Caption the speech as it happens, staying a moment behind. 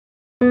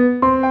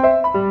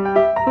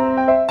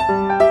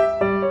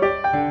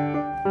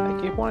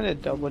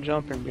to double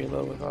jump and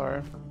reload with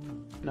R.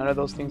 None of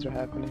those things are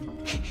happening.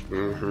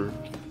 Mm-hmm.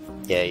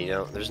 Yeah, you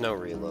don't. There's no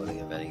reloading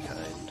of any kind.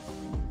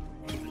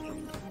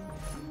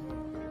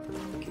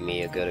 Give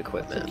me a good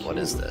equipment. What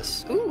is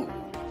this? Ooh!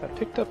 I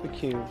picked up a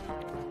cube.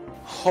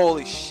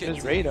 Holy shit!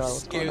 There's radar.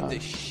 What's going scared on? the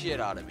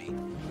shit out of me.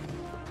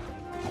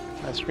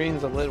 My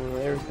screen's lit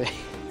with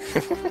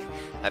everything.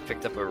 I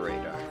picked up a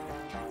radar.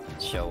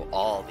 Show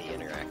all the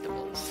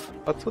interactables.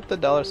 What's with the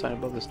dollar sign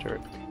above this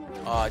turret?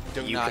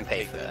 Do You not can pay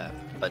take for that,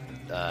 but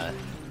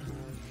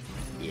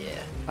yeah.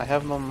 I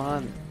have no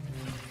money.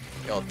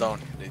 Yo,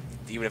 don't.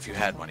 Even if you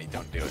had money,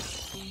 don't do it.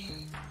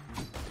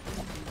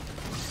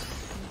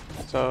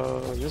 So,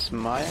 is this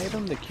my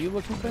item, the cube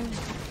looking thing?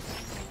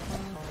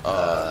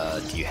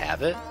 Do you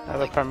have it? I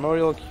have a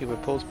primordial cube,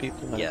 it pulls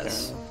people in.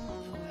 Yes.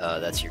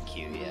 That's your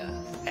Q, yeah.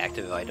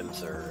 Active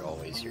items are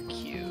always your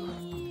Q.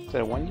 Is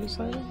that a one-use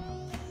item?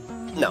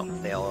 No,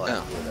 they all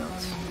have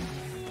cooldowns.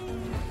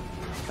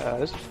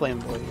 This is flame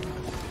boy.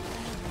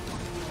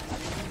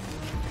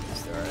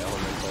 Because there are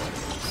elemental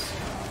items.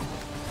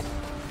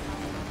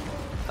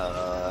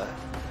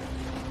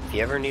 If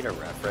you ever need a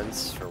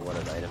reference for what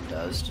an item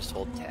does, just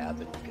hold tab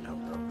and you can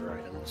hover over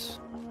items.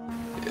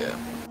 Yeah.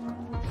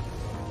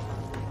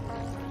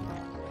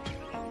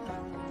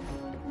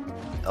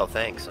 Oh,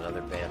 thanks,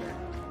 another banner.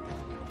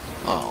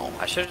 Oh.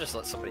 I should have just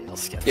let somebody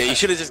else get Yeah, that. you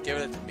should have just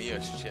given it to me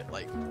or shit,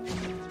 like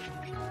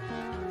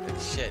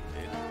shit,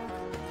 dude.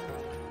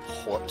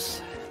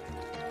 Whoops.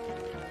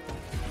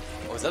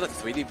 Oh, is that a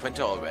 3D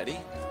printer already?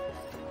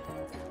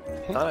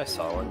 I thought I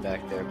saw one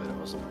back there, but it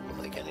wasn't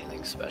like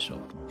anything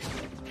special.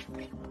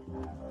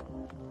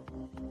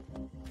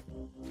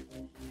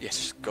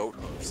 Yes, goat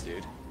hooves,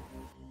 dude.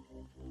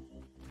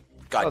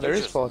 God, Oh, there you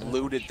is just fall damage.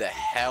 looted the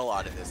hell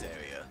out of this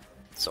area.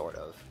 Sort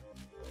of.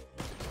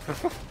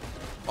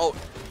 Oh,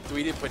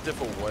 3D printer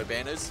for war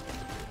banners?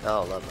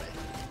 Oh, lovely.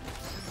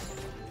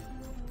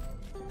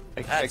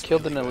 I That's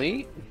killed really an good.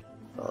 elite?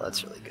 Oh,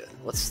 that's really good.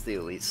 What's the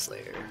Elite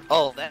Slayer?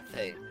 Oh, that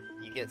thing.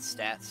 You get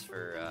stats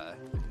for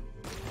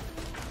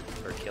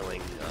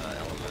killing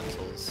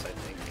elementals, I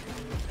think.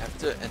 Have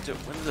to enter.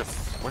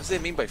 What does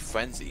it mean by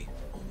frenzy?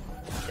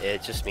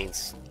 It just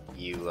means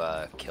you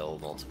kill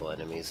multiple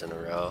enemies in a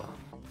row.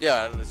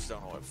 Yeah, I just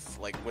don't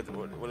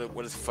know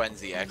what is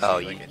frenzy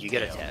actually? Oh, like you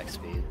get entail? attack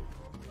speed,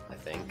 I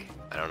think.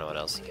 I don't know what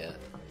else you get.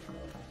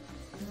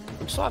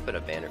 I'm swapping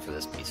a banner for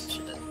this piece of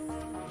shit.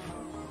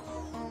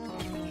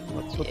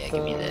 What's with Yeah,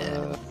 give me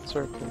the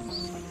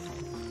circles?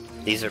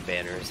 These are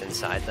banners.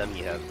 Inside them,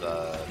 you have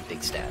big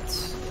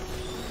stats.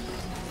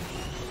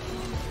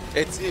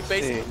 It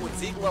basically when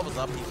Zeke levels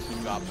up, he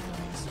drops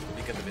these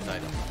because of his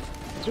item.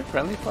 Is there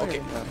friendly fire?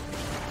 Okay.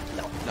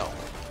 No. No.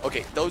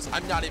 Okay, those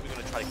I'm not even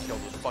gonna try to kill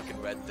those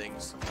fucking red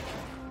things.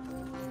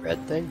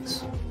 Red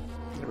things?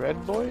 The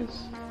red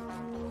boys?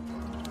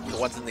 The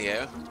ones in the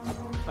air.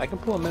 I can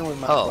pull them in with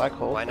my Oh, black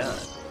hole. why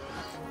not?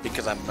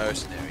 Because I'm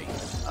mercenary.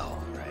 Oh,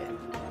 right.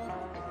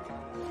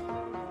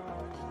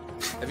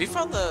 Have you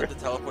found the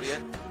teleport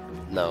yet?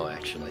 No,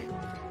 actually.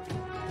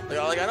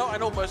 Like I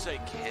know mercenary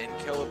can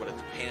kill it, but it's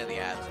a pain in the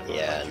ass. I don't know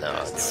Yeah, how you no,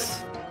 guys do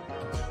it's...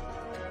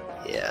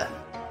 it. Yeah.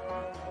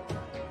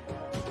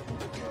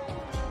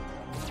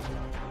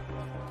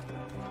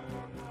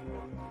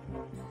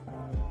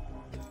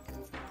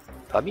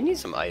 Probably need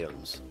some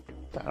items.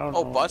 I don't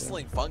Oh, know.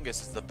 bustling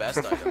fungus is the best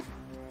item.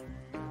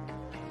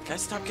 Can I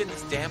stop getting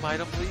this damn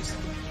item, please?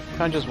 I'm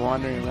kind of just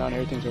wandering around,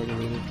 everything's already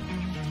looted.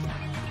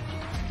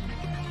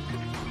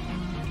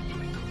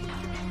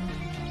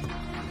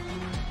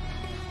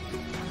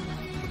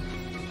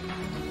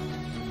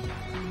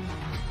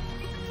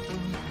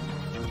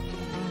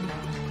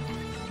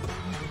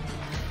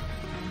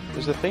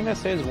 There's a thing that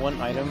says one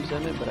item's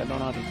in it, but I don't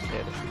know how to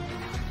get it.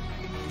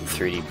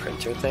 3D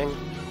printer thing?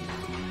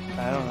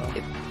 I don't know.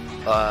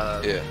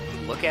 Yeah.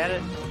 Look at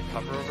it,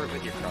 hover over it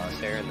with your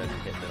crosshair, and then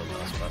hit middle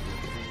mouse button.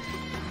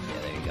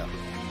 Yeah, there you go.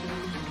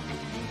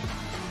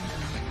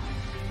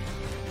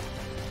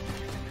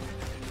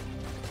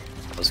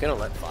 I was gonna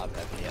let Bob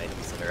have the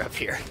items that are up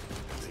here.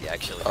 He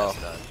actually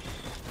has none.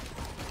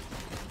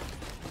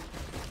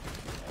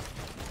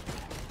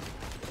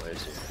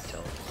 Where's your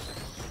teleport?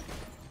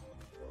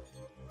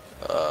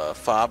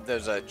 Fob,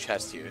 there's a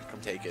chest here.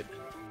 Come take it.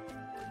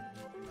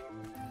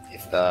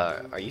 If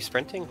are you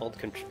sprinting? Hold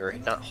control, or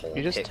not hold.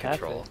 You just hit tap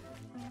control.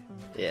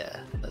 Yeah,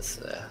 that's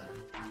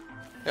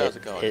How's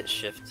it going? hit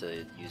shift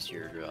to use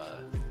your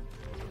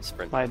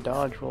sprint. My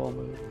dodge roll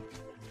move.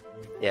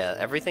 Yeah,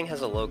 everything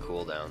has a low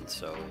cooldown,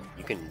 so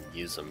you can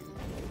use them.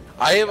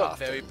 I have a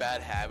often. very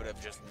bad habit of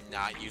just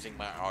not using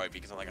my R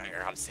because I'm like, I don't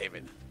know how to save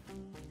it.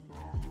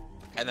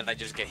 And then I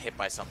just get hit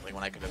by something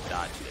when I could have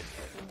dodged it.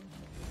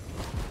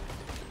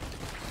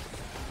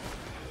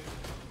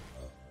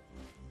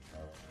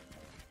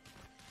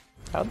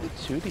 How'd the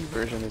 2D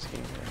version of this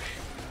game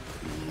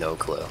work? No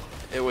clue.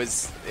 It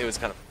was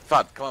kind of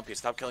fun. Come up here,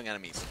 stop killing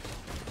enemies.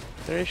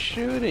 They're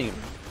shooting!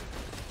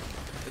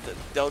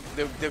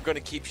 They're going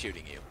to keep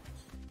shooting you.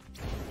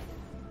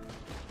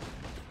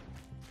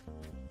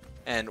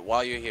 And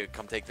while you're here,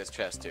 come take this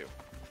chest too.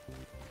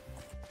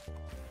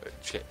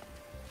 Shit.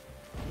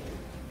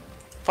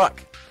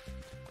 Fuck.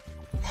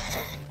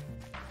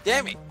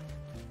 Damn it.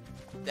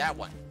 That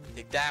one.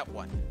 Take that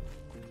one.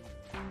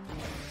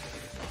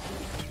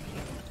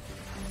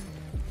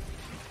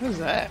 What is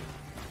that?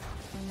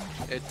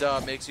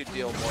 It makes you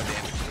deal more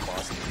damage to the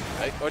boss,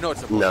 right? Oh no,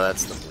 it's a No,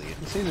 that's the bleed.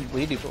 You see the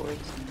bleedy boys.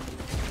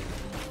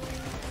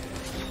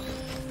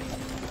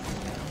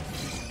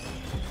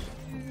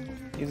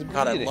 He's bleeding.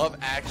 God, I love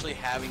actually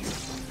having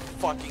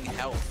fucking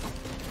health.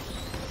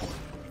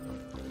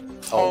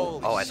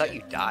 Oh, I shit. thought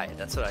you died.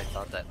 That's what I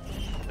thought that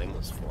thing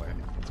was for.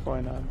 What's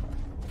going on?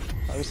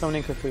 Are we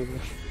summoning Cthulhu?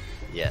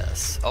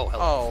 Yes. Oh,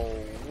 hello. Oh,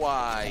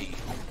 why?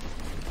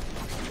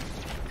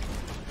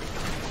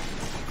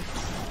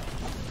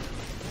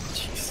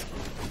 Jeez.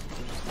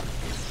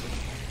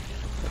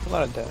 That's a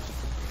lot of death.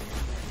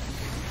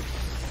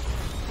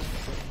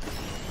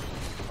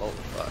 Oh,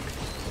 fuck.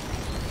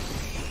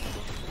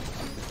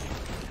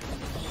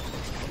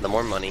 The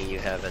more money you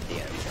have at the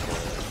end of the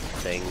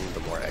thing, the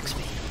more XP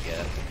you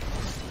get.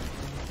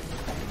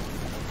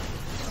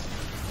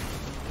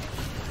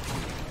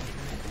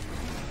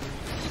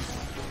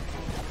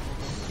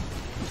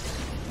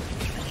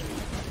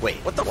 Wait,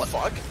 What the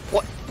fuck?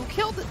 What? Who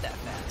killed it that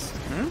fast?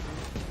 Hmm?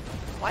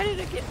 Why did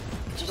it get...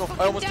 Just No,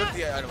 fucking I almost die? took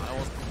the item. I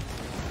almost...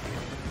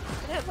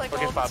 It had, like,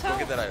 Okay, all Bob, its go get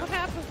health. that item. What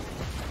happened?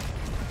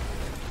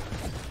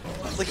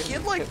 Like, he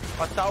had like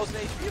 1,000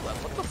 HP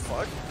left. What the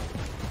fuck?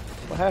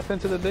 What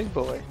happened to the big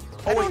boy?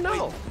 I wait, don't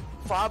know. wait.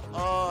 Fob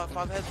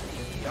has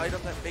the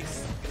item that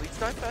makes bleach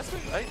die faster,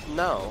 right?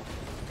 No.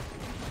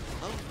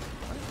 Oh.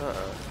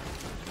 Uh-uh.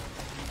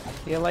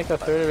 He had like a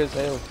third of his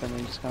health and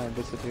he just kind of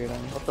disappeared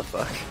on me. What the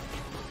fuck?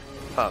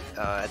 Oh,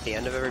 at the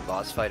end of every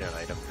boss fight, an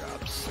item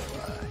drops, so,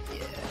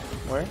 yeah.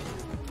 Where?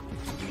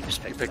 You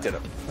just You picked it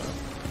up.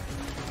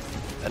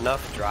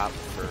 Enough drop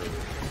for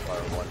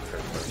one per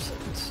person,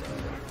 so...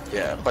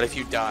 Yeah, but if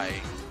you die,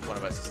 one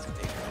of us is to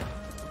take it.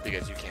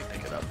 Because you can't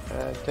pick it up.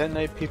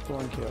 Detonate people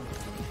and kill.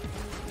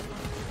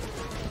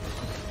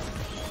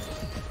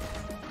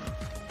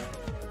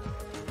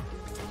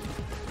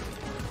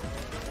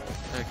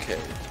 Okay.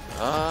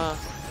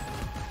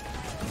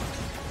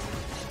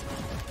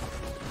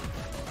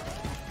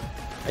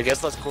 I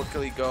guess let's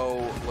quickly go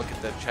look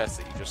at the chest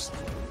that you just,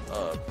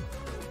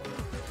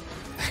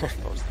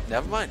 posted.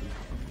 Never mind.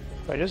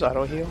 Do I just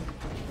auto heal?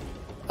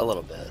 A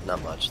little bit,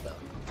 not much, though.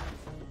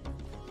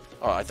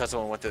 Oh, I thought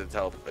someone went to the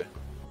teleport.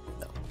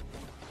 No.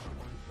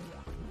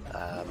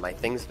 My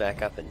thing's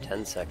back up in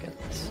 10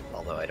 seconds,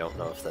 although I don't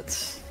know if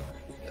that's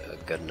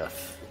good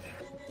enough.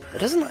 It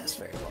doesn't last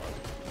very long.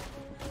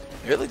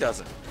 It really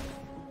doesn't.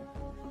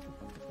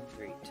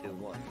 3, 2,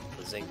 1,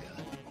 Bazinga.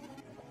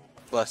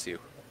 Bless you.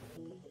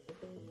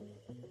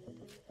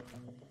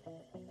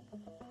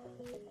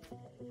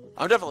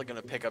 I'm definitely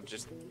gonna pick up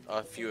just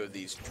a few of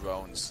these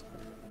drones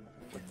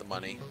with the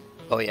money.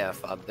 Oh yeah,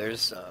 Fob,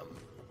 there's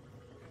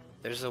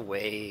a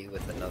way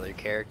with another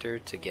character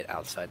to get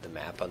outside the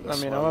map on I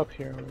this mean, one. I'm up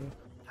here.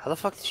 How the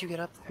fuck did you get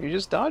up there? You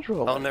just dodge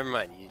roll. Oh, never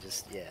mind, you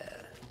just, yeah.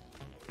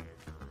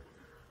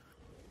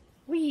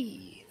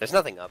 Whee! There's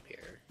nothing up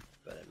here,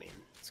 but I mean,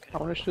 it's I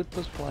kind want to shoot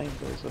those flying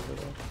boys over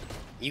there.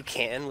 You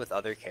can with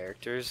other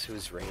characters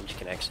whose range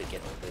can actually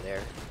get over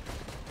there.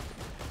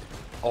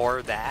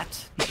 Or that.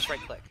 Just right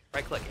click.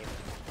 Right click, aim.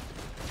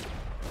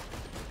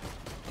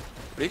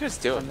 What are you guys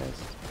I doing?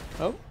 missed.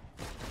 Oh,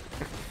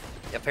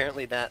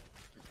 Apparently that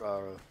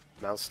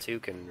mouse 2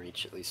 can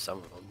reach at least some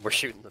of them. We're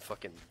shooting the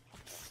fucking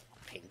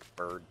pink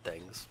bird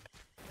things.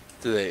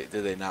 Do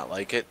they not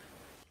like it?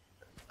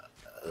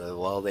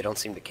 Well, they don't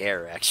seem to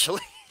care,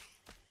 actually.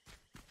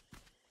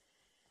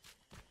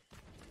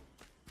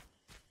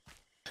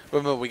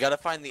 Remember, we gotta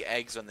find the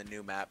eggs on the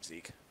new map,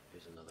 Zeke.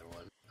 Here's another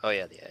one. Oh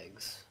yeah, the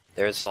eggs.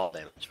 There's fall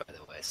damage, by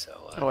the way,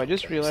 so... oh! I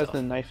just kill realized yourself.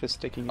 the knife is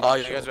sticking. In Oh, my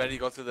you guys shoulder. ready to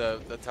go through the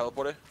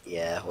teleporter?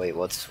 Yeah, wait,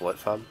 what,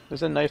 Fob?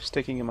 There's a knife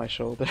sticking in my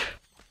shoulder.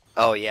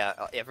 Oh yeah,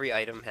 every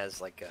item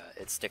has like,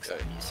 it sticks on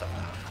you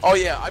somehow. Oh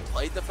yeah, I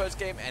played the first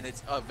game, and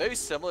it's very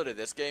similar to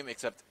this game,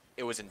 except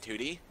it was in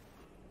 2D.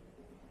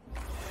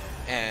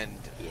 And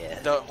Yeah.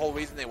 the whole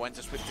reason they went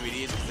to switch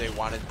 3D is because they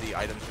wanted the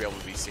items to be able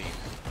to be seen.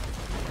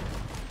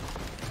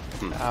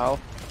 Ow!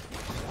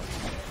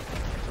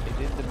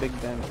 They did the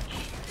big damage.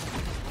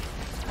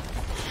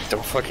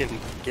 Don't fucking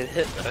get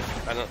hit,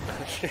 I don't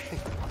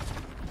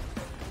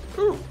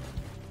Ooh.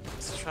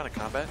 Is this trying to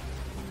combat?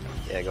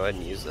 Yeah, go ahead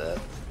and use that.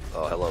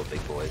 Oh, hello,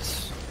 big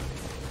boys.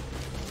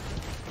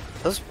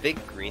 Those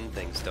big green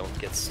things don't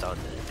get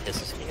stunned and it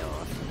pisses me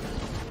off.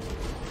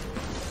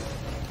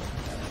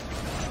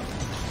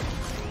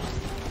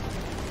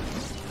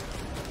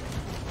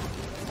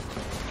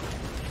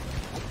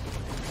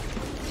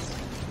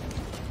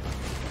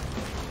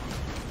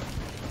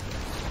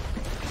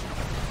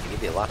 They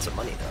give you lots of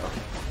money, though.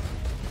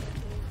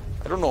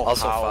 I don't know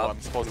Also, how Fob,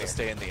 I'm supposed here. to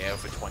stay in the air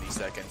for 20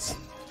 seconds.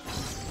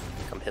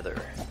 Come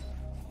hither.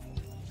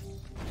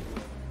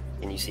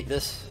 Can you see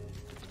this?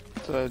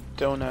 It's a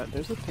donut.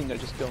 There's a thing that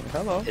just killed me.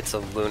 Hello. It's a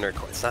lunar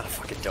coin. It's not a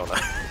fucking donut.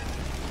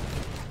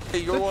 Hey,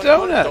 you're The one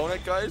donut.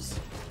 donut, guys?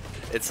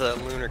 It's a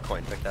lunar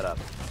coin. Pick that up.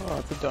 Oh,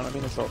 it's a donut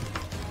bean assault.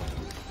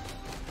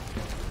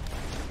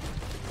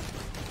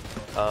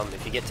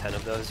 If you get 10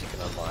 of those, you can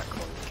unlock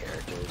one of the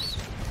characters.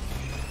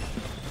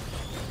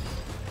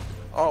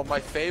 Oh, my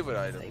favorite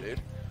item, dude.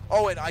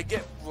 Oh, and I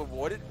get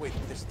rewarded? Wait,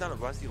 this is not a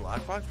rusty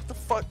lockbox? What the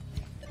fuck?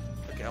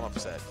 Okay, I'm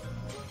upset.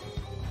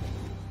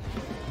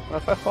 What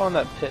if I fall in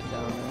that pit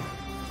down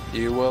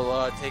there? You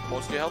will take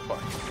most of your health bar.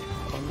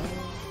 Oh no.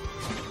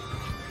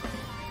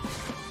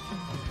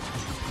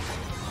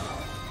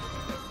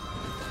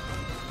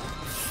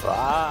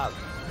 Bob!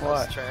 I What?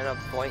 was trying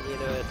to point you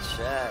to a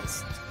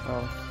chest.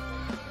 Oh.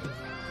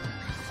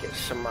 Get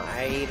some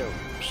items.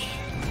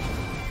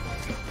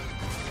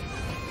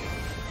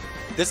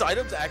 This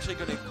item's actually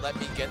going to let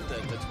me get the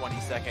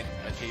 20-second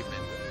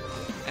achievement.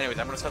 Anyways,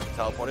 I'm going to start the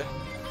teleporter.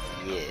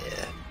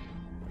 Yeah.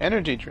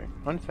 Energy drink.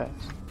 Run fast.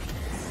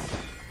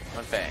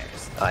 Run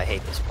fast. I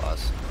hate this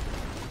boss.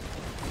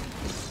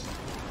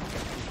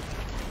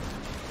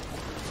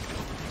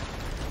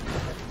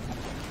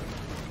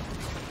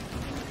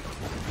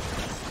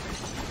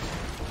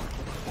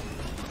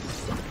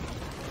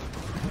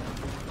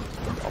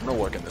 I'm going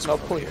to work in this No,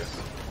 one over please.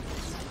 here.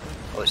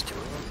 Oh, there's two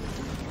of them.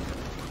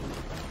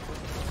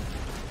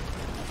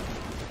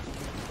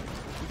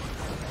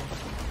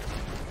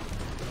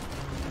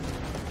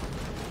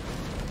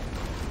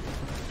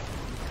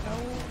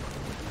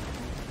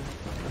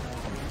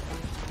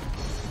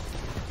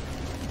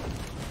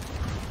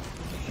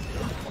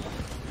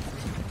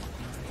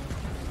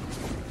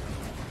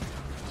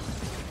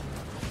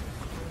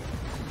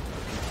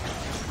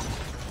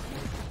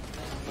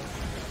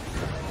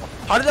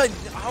 How did I...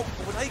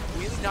 was I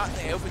really not in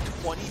the air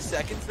for 20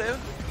 seconds there?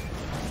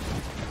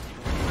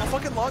 How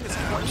fucking long is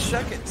 20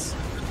 seconds?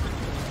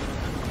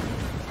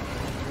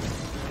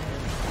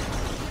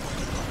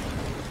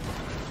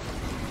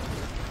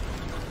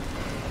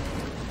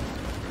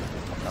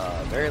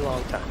 Very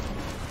long time.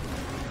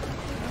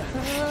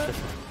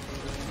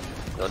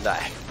 Don't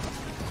die.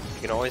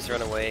 You can always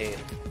run away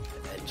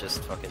and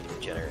just fucking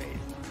regenerate.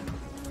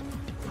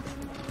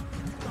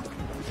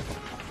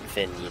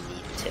 Finn, you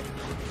need tip.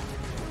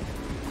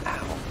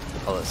 Ow.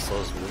 Oh, that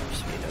slows move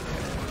speed,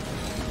 okay.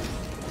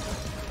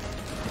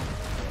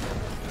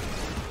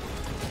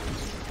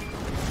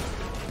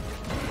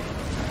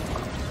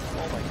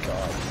 Oh my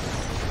god.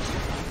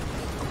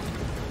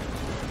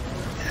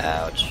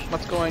 Ouch.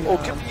 What's going Oh,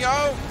 on? get me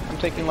out! I'm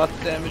taking lots of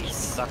He damage.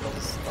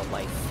 suckles the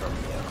life from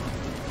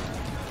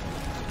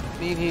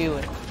you. Need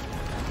healing.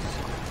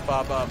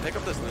 Bob, pick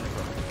up this lunar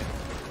coin.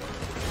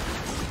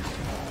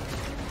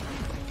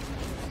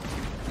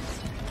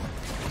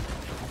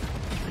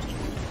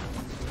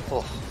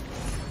 Oh.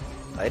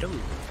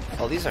 Item?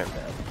 Oh, these aren't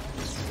bad.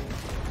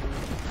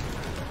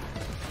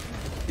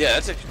 Yeah,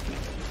 that's actually...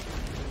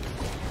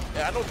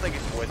 Yeah, I don't think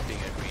it's worth being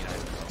a green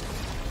item.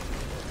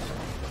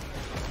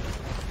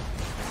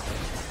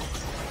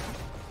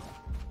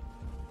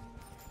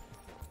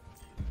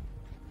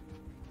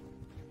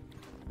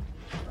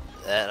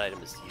 That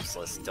item is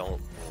useless.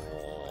 Don't.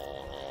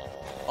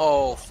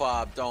 Oh,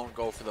 Fob, don't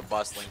go for the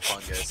bustling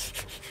fungus.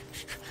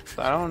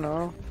 I don't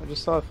know. I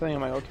just saw a thing.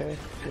 I'm like, okay.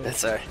 Yeah.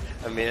 It's alright.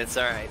 I mean, it's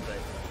alright, but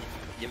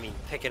you mean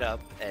pick it up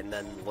and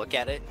then look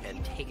at it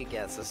and take a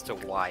guess as to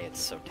why it's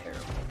so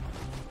terrible.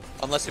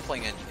 Unless you're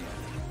playing engineer.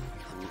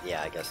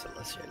 Yeah, I guess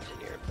unless you're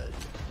engineer, but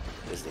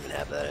he doesn't even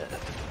have that.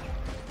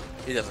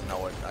 He doesn't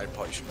know it. I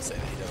probably shouldn't say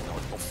that. He doesn't know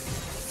it. Oh,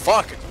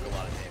 fuck! It took a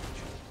lot of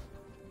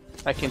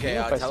damage. I can Okay,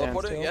 heal if I stand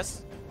teleporter? still.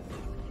 Yes?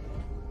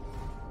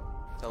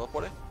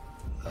 Teleporter?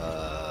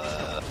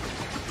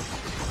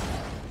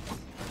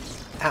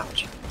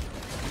 Ouch.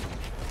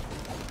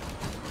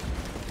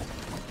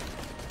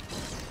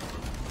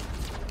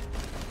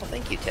 Well,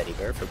 thank you, Teddy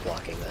Bear, for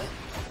blocking that.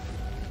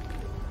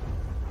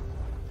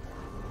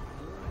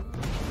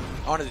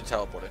 I want to do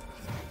teleporter.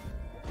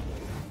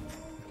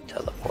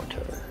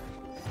 Teleporter.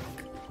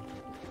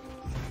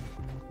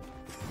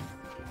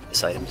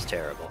 This item's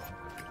terrible.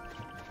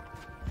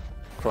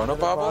 Chrono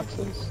Other Bobble?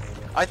 boxes?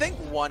 I think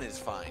one is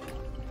fine.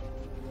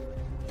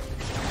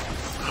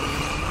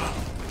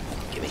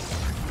 Gimme.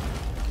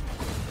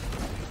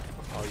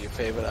 Oh, your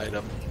favorite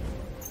item.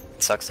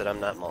 It sucks that I'm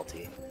not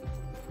multi.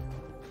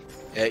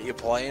 Yeah, you're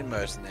playing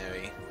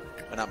Mercenary.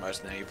 Or not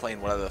Mercenary, you're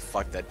playing whatever the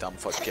fuck that dumb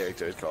fuck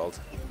character is called.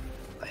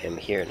 I am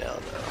here now,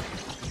 though.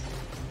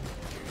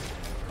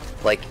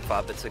 Like,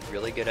 Bob, it's a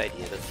really good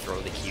idea to throw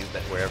the cube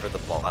at wherever the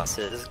boss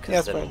is,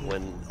 because Yeah, then fine.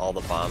 when all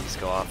the bombs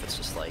go off, it's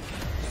just like,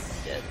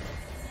 dead.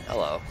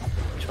 Hello.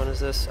 Which one is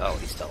this? Oh,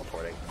 he's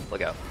teleporting.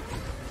 Look out.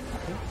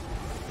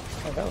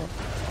 Oh, hello.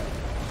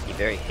 He's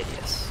very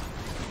hideous.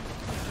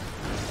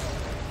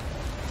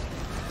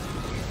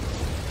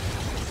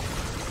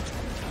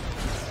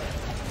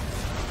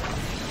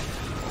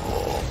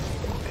 Oh,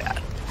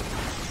 God.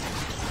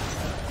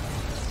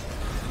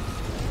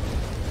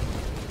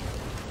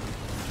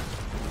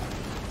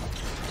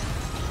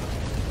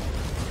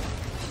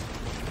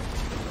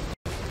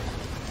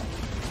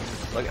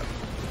 Look out.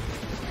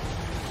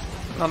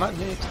 No, not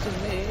next to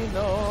me,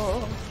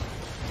 no.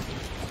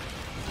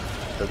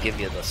 He'll give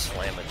you the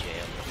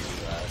slam-a-jam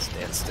if you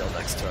stand still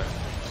next to her.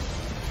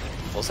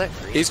 What was that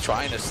green? He's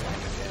trying to slam it.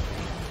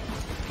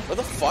 What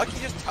the fuck? He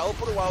just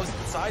teleported while I was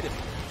inside of me.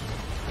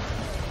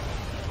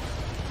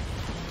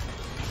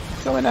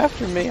 Going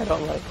after me, I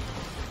don't like.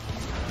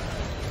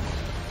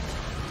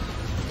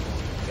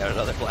 Got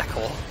another black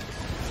hole.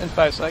 In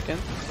 5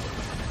 seconds.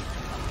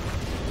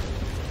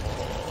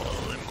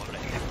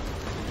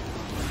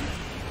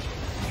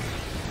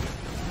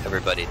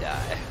 Everybody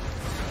die.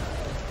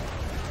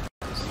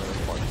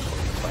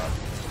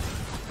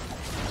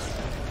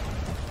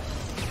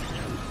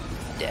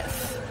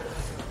 Death.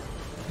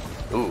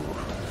 Ooh.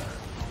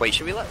 Wait,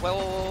 should we let? Whoa.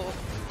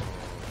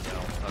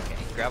 No. Okay.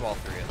 Grab all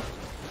 3 of them.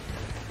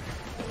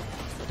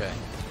 Okay.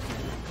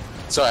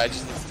 Sorry, I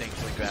just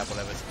instinctively grabbed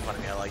whatever's in front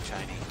of me. I like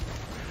shiny.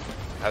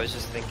 I was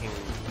just thinking,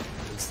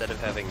 instead of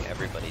having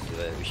everybody do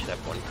it, we should have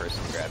one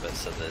person grab it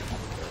so that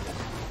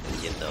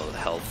you know the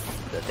health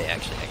that they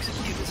actually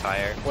execute is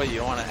higher. What, you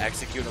don't want to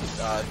execute them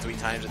 3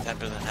 times at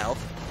 10% health?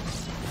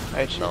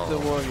 I choose No. the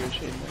warrior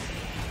achievement.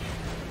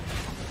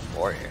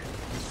 Warrior.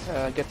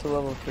 Get to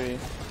level 3.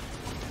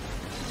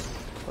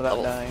 Without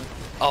Level- dying.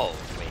 Oh,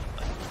 wait.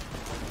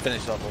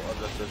 Finish level of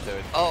the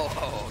third.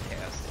 Oh,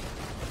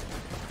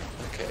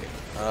 okay.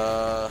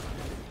 Okay.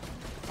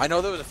 I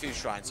know there was a few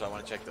shrines, so I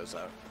want to check those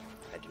out.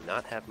 I do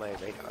not have my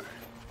radar.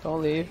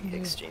 Don't leave I me.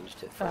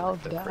 exchanged it for I'll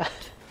the die.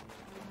 crit.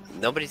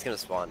 Nobody's gonna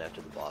spawn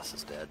after the boss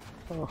is dead.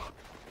 Oh.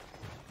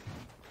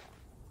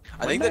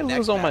 I think When the did I next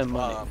lose all my map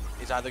money?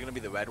 is either going to be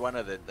the red one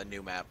or the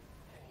new map.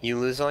 You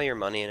lose all your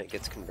money and it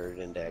gets converted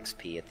into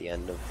XP at the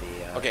end of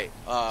the. Okay,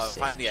 save.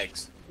 find the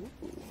eggs.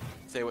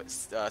 Say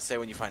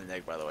when you find an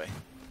egg, by the way.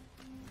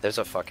 There's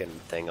a fucking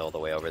thing all the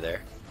way over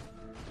there.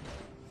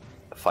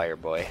 A fire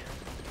boy.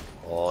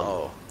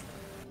 Oh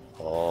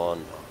no. Oh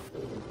no.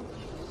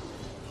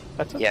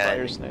 That's a Yeah,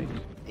 fire and- snake.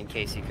 In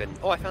case you couldn't.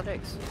 Oh, I found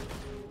eggs.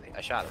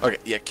 I shot him. Okay,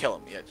 yeah, kill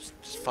him. Yeah,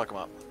 just fuck him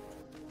up.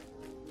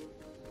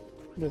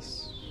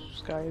 This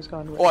sky has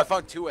gone red. Oh, I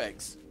found 2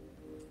 eggs.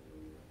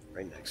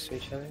 Right next to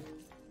each other.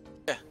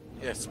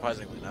 Yeah,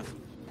 surprisingly enough.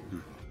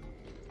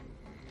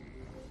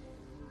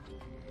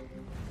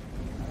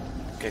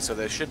 Okay, so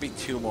there should be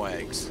 2 more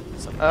eggs.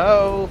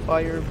 Oh,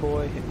 fire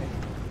boy hit me.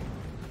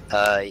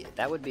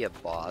 That would be a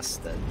boss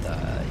that,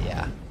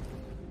 yeah.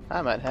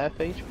 I'm at half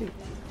HP.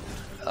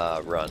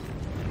 Run.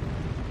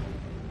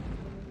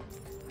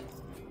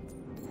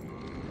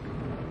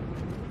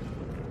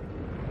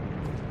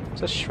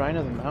 It's a shrine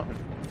of the mountain.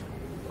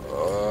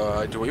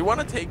 Do we want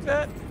to take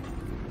that?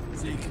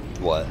 Zeke?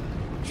 What?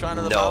 Shrine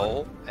of the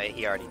mountain? No,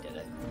 he already did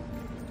it.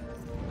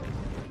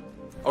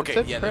 Okay,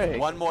 It's a yeah, prey. there's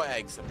 1 more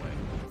egg somewhere.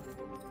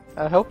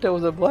 I hope that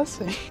was a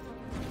blessing.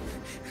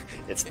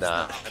 It's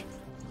not.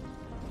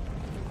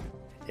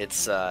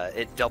 It's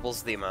it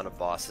doubles the amount of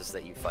bosses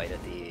that you fight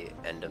at the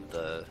end of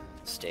the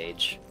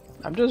stage.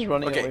 I'm just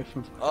running Okay, away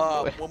from.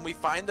 when we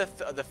find the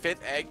 5th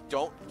egg,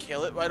 don't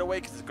kill it right away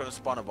because it's going to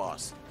spawn a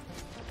boss.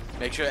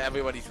 Make sure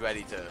everybody's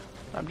ready to...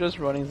 I'm just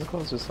running to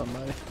close to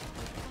somebody.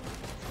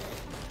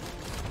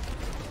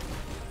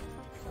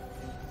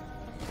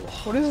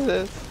 What is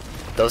this?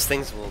 Those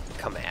things will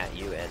come at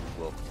you and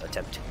will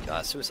attempt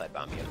to suicide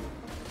bomb you.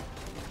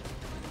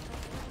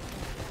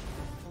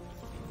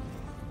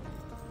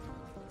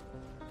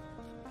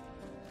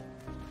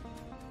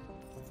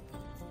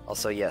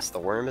 Also, yes, the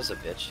worm is a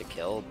bitch to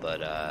kill,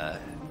 but I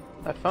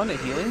found a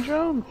healing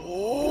drone?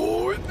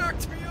 oh, it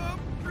knocked me up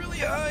really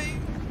high.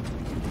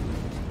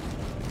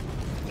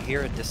 You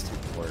hear a distant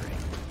whirring.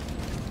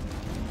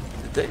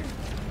 Did they?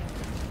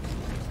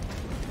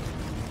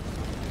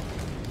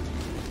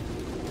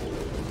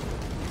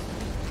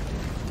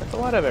 That's a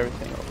lot of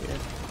everything over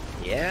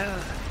here.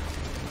 Yeah.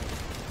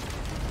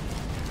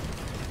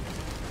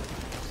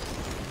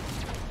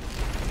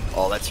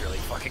 Oh, that's really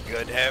fucking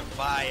good.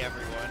 Bye,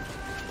 everyone.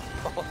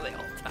 Oh, they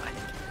all died.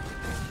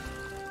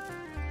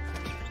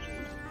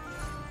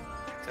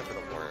 Except for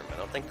the worm. I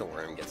don't think the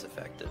worm gets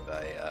affected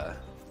by,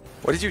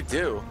 What did you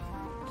do?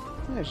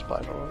 I just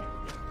applied a lot.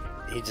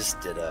 He just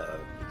did a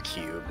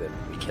cube and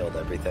we killed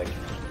everything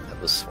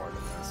that was swarming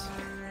us.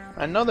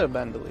 Another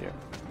bandolier.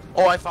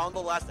 Oh, I found the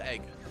last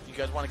egg. You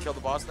guys want to kill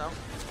the boss now?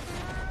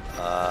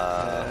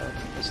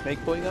 The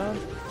snake boy gone?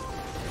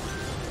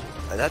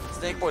 That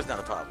Snake Boy's not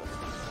a problem.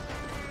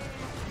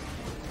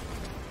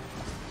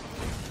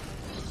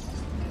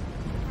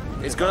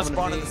 It's gonna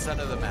spawn in the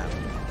center of the map.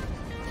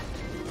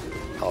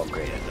 oh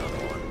great,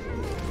 another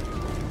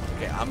one.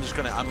 Okay,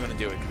 I'm gonna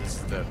do it because this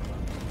is the...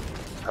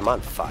 I'm on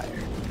fire.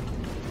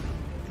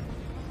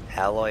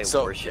 Alloy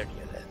So, worship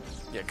unit.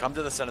 Yeah, come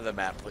to the center of the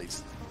map,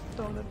 please.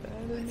 Don't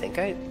abandon I think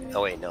I.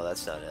 Oh wait, no,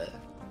 that's not it.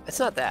 It's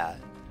not that.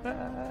 me.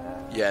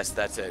 Yes,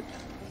 that's it.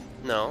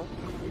 No.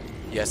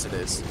 Yes, it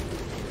is.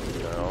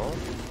 No.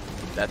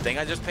 That thing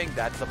I just pinged,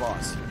 that's the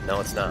boss. No,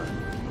 it's not.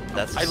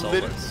 That's the I Solus.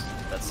 literally-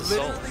 That's the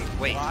Solus. Literally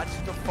Wait. watch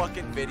the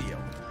fucking video.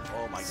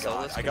 Oh my god,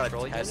 Solus I gotta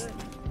control test.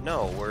 unit?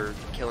 No, we're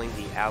killing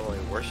the alloy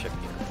worship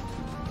unit.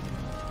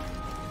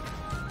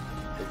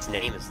 Its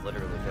name is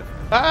literally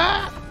different.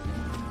 Ah!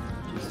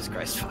 Jesus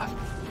Christ, fuck.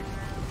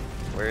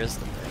 Where is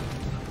the thing?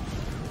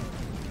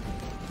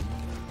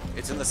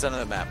 It's in the center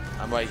of the map.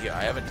 I'm right here.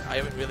 I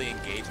haven't really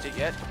engaged it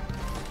yet.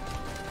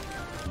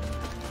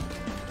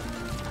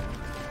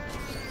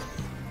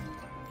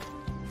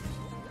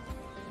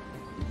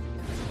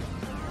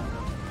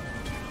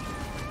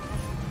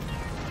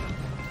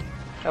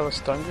 Have a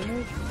stun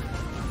grenade?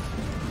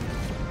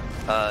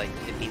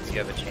 It means you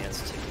have a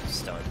chance to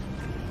stun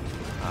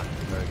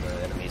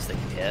the enemies that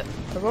you hit.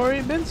 I've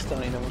already been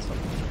stunning them with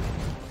something.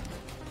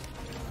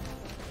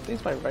 I think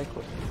it's my right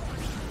click.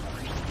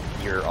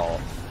 You're all.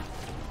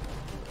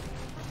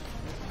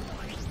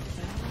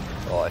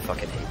 Oh, I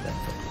fucking hate that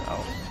thing.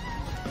 Oh.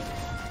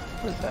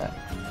 What is that?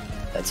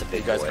 That's a big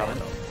You guys boy.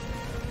 coming?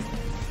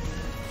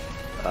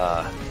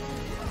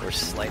 We're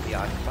slightly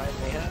occupied,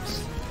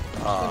 perhaps.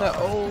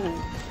 Oh!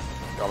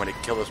 You want me to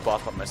kill this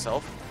boss by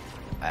myself?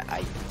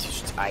 I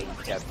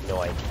have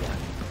no idea.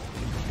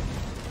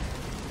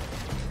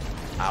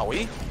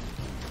 Owie.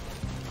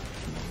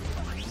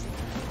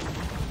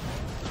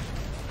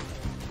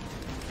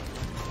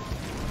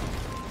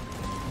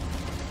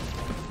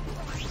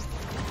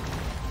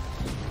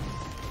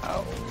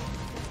 Ow.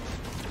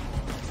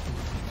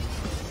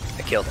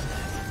 I killed him.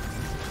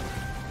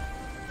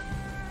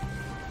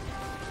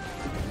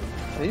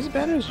 Are these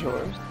banners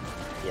yours?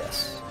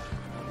 Yes.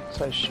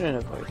 So I shouldn't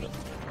avoid them.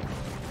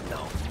 No.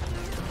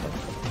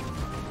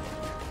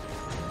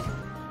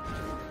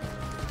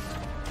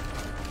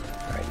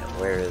 Alright, now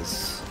where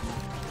is...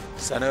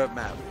 Center of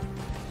map.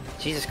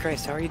 Jesus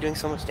Christ, how are you doing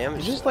so much You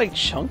damage? just like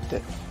chunked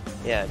it.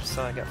 Yeah, I just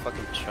saw I got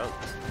fucking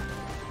chunked.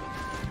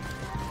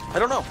 I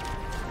don't know.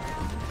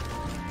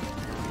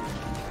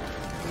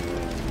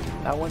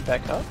 That went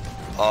back up?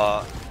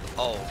 Oh,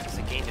 because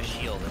it gained a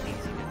shield, that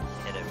means you can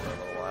hit it for a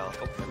little while.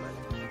 Oh, never mind.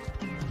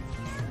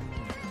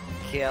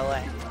 Kill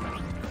it.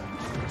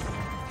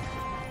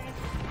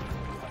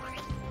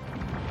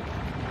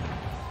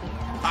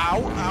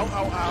 Ow, ow,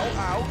 ow, ow,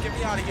 ow. Get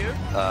me out of here.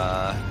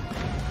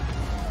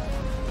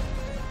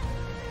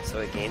 So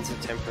it gains a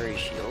temporary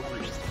shield?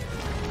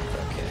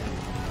 Okay.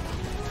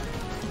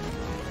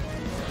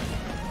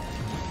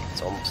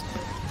 It's almost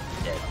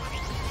dead.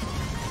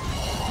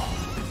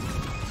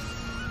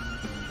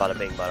 Bada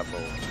bing, bada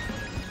boom.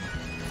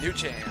 New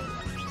champ.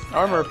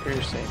 Armor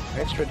piercing.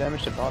 Extra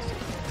damage to bosses.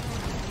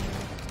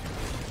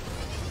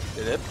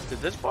 Did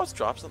this boss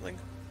drop something?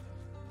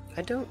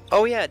 I don't...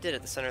 Oh yeah, it did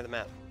at the center of the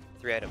map.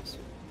 3 items.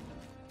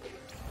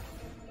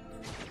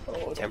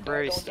 Oh,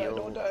 Temporary don't die, steel.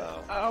 don't die.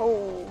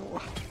 Oh.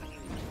 Ow!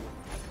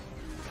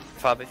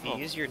 Fob, if you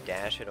use your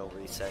dash, it'll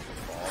reset your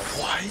fall.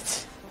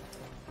 What?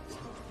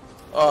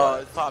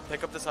 Bob,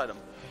 pick up this item.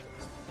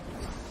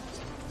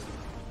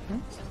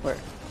 Where?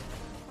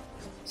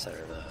 Center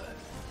of the...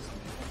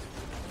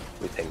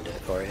 We pinged it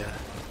for you.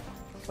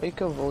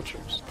 Wake of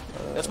Vultures.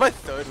 That's my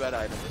third red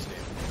item this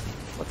game.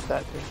 What's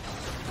that do?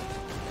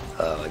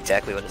 Oh,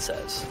 exactly what it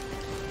says.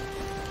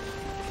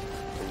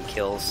 When you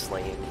kill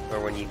slain, or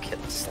when you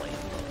kill slain.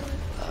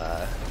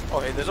 Oh,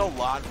 hey, there's a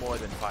lot more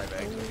than 5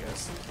 eggs, I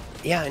guess.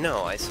 Yeah, I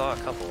know. I saw a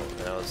couple,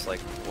 and I was like,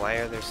 why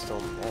are there still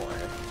more?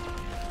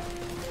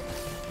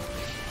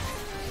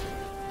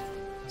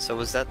 So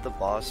was that the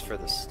boss for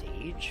the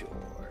stage, or?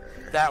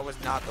 That was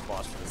not the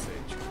boss for the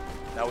stage.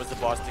 That was the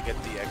boss to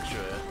get the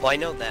extra. Well, I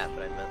know that,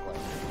 but I meant like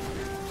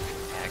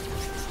act as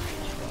the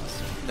stage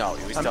boss. No,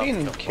 he was I'm still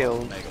being the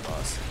killed. Mega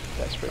boss.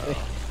 Desperately.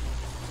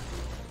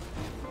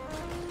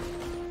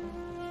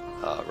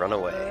 Run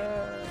away.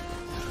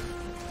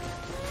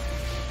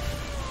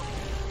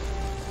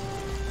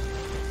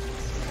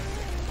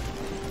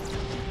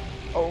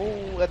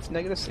 Oh, that's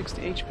negative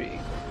 60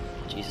 HP.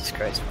 Jesus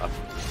Christ, Pop.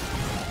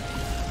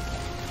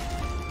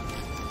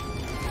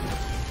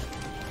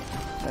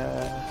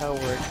 How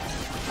work?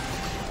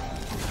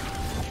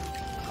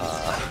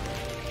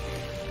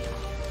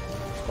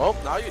 Well,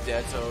 now you're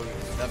dead, so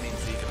that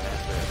means he can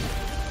master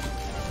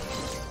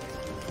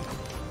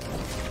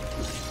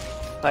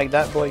it. Like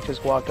that boy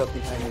just walked up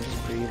behind me and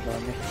just breathed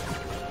on me.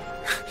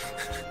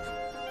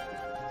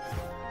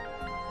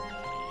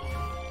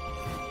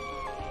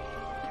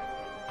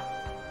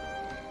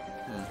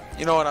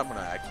 You know what? I'm gonna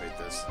activate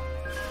this.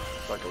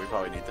 Fuck it, we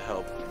probably need the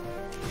help.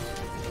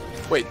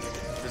 Wait,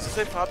 does it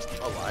say Pop's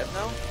alive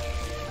now?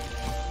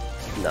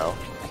 No.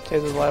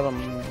 Says it's live.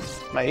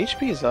 My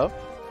HP is up.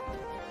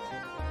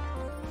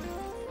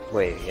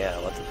 Wait, yeah,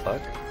 what the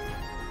fuck?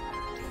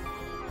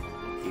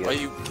 You Are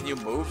you? Can you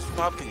move,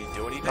 Pop? Can you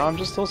do anything? No, I'm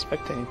just still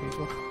spectating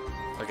people.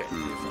 Okay.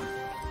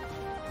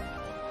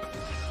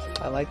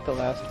 I like the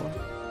last one.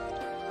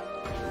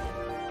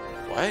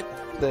 What?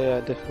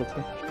 The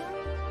difficulty.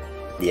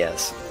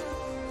 Yes.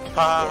 It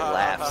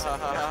laughs at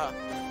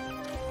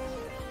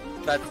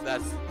That's the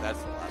last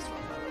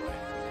one, by the way.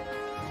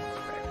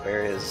 Right,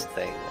 where is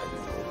thing?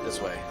 This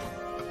way.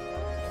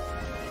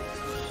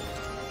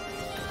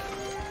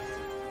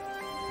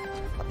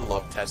 I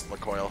love Tesla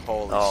coil.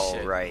 Holy Oh,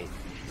 shit. right.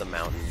 The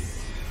mountain.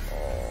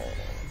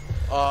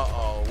 Oh.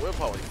 Uh-oh, we're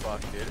probably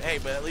fucked, dude. Hey,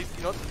 but at least,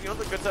 you know what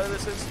the good side of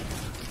this is?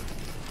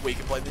 We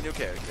can play the new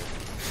character.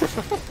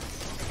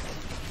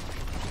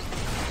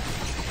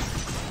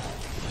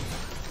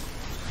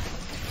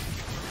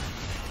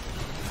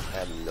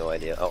 have no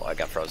idea. Oh, I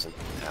got frozen.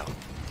 Ow.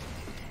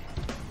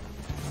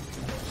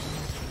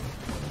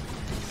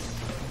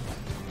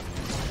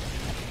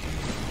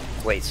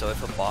 Wait, so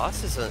if a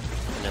boss is an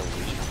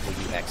elite, will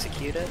you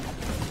execute it?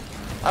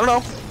 I don't know.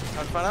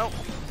 Time to find out.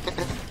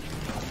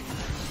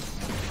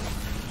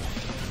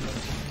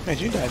 Wait,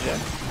 you die, Jack?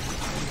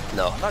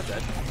 No, I'm not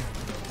dead.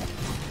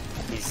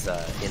 he's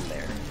in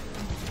there.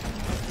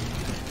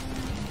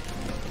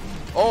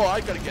 Oh,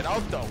 I gotta get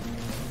out though.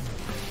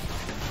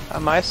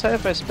 On my side,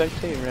 if I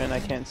spectate Ren, I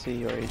can't see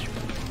your HP.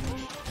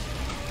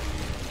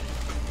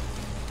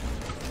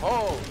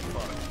 Oh,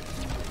 fuck.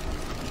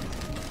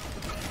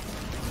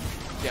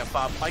 Yeah,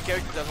 Bob, my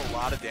character does a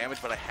lot of damage,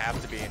 but I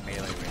have to be in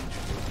melee range.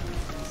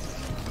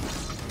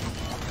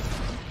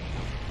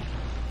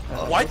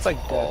 What? It's like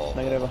death.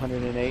 Negative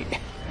 108.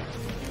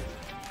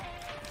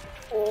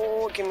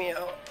 Oh, get me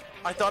out.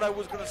 I thought I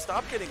was gonna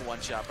stop getting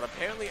one shot, but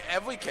apparently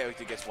every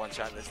character gets one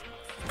shot in this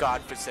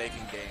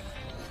godforsaken game.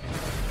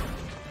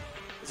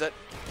 Is that?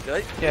 Did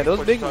I? Yeah,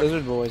 those big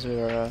lizard boys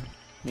are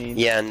mean.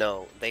 Yeah,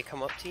 no, they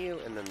come up to you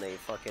and then they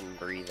fucking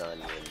breathe on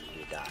you and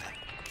you die.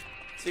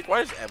 See,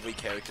 why does every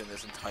character in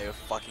this entire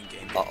fucking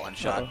game get one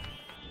shot?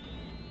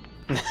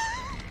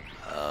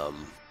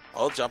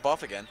 I'll jump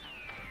off again.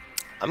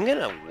 I'm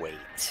gonna wait.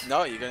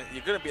 No, you're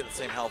gonna be at the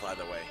same health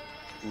either way.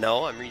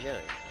 No, I'm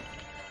regenerating.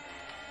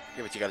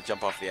 Yeah, but you gotta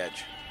jump off the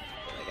edge.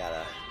 I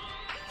gotta.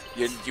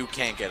 You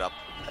can't get up.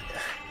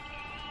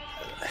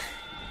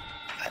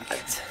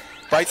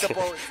 Bite the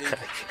bullet,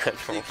 Zeke.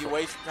 Zeke, you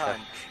waste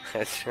time.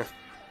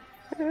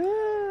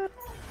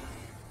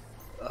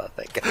 Oh,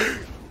 thank God.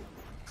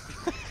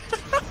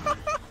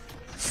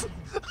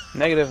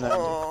 Negative 90.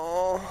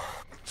 Oh,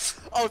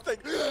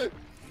 thank God.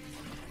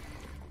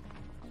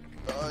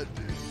 God,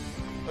 dude.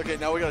 Okay,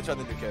 now we gotta try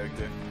the new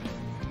character.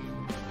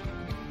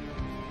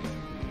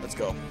 Let's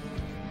go.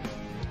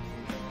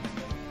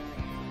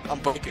 I'm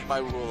breaking my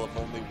rule of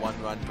only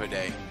one run per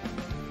day.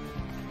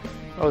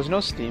 Oh, there's no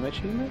Steam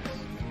achievements?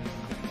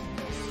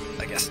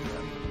 I guess not.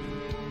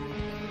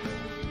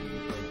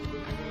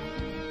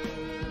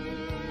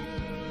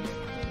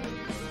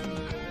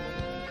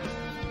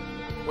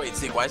 Wait,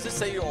 see, why does it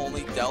say you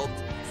only dealt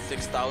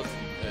 6,000?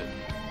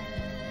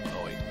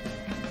 Oh, wait.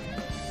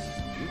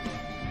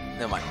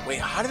 Never mind. Wait,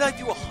 how did I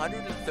do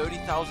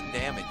 130,000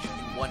 damage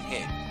in one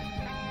hit?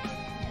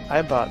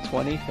 I bought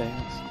 20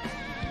 things.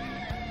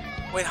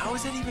 Wait, how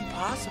is that even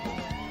possible?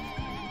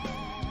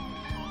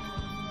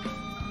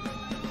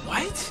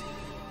 What?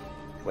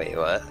 Wait,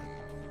 what?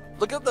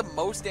 Look at the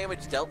most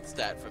damage dealt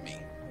stat for me.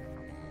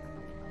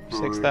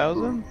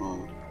 6,000?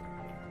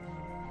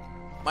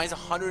 Mine's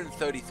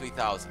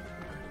 133,000.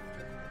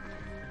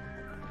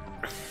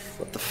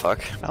 What the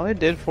fuck? I only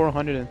did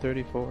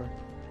 434.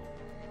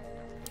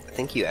 I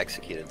think you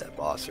executed that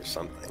boss or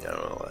something. I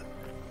don't know what.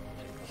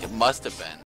 It must have been.